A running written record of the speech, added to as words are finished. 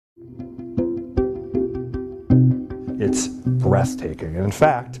It's breathtaking. And in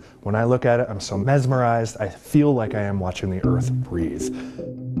fact, when I look at it, I'm so mesmerized, I feel like I am watching the earth breathe.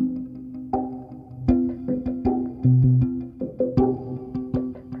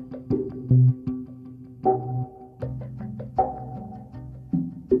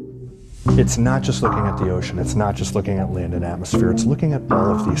 It's not just looking at the ocean, it's not just looking at land and atmosphere, it's looking at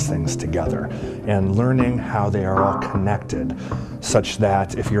all of these things together and learning how they are all connected, such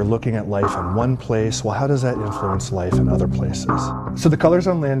that if you're looking at life in one place, well, how does that influence life in other places? So the colors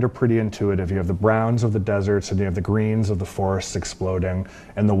on land are pretty intuitive. You have the browns of the deserts and you have the greens of the forests exploding,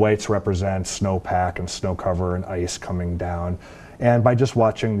 and the whites represent snowpack and snow cover and ice coming down. And by just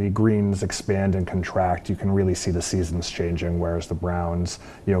watching the greens expand and contract, you can really see the seasons changing, whereas the browns,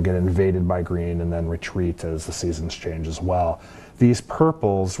 get invaded by green and then retreat as the seasons change as well. These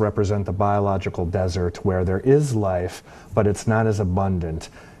purples represent the biological desert where there is life, but it's not as abundant.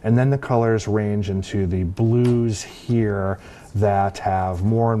 And then the colors range into the blues here that have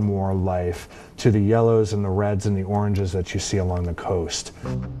more and more life, to the yellows and the reds and the oranges that you see along the coast.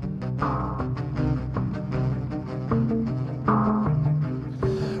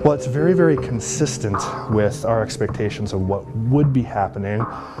 Well, it's very, very consistent with our expectations of what would be happening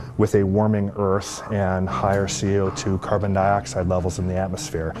with a warming Earth and higher CO2 carbon dioxide levels in the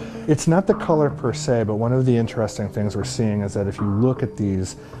atmosphere. It's not the color per se, but one of the interesting things we're seeing is that if you look at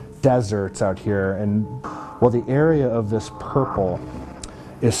these deserts out here, and well, the area of this purple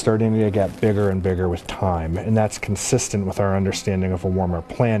is starting to get bigger and bigger with time, and that's consistent with our understanding of a warmer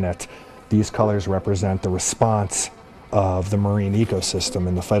planet. These colors represent the response of the marine ecosystem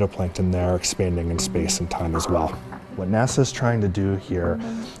and the phytoplankton there expanding in space and time as well. What NASA is trying to do here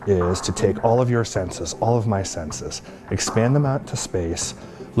is to take all of your senses, all of my senses, expand them out to space,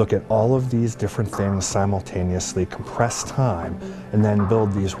 look at all of these different things simultaneously, compress time, and then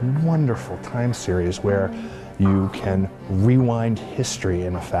build these wonderful time series where you can rewind history,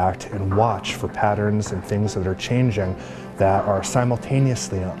 in effect, and watch for patterns and things that are changing that are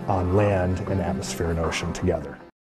simultaneously on land and atmosphere and ocean together.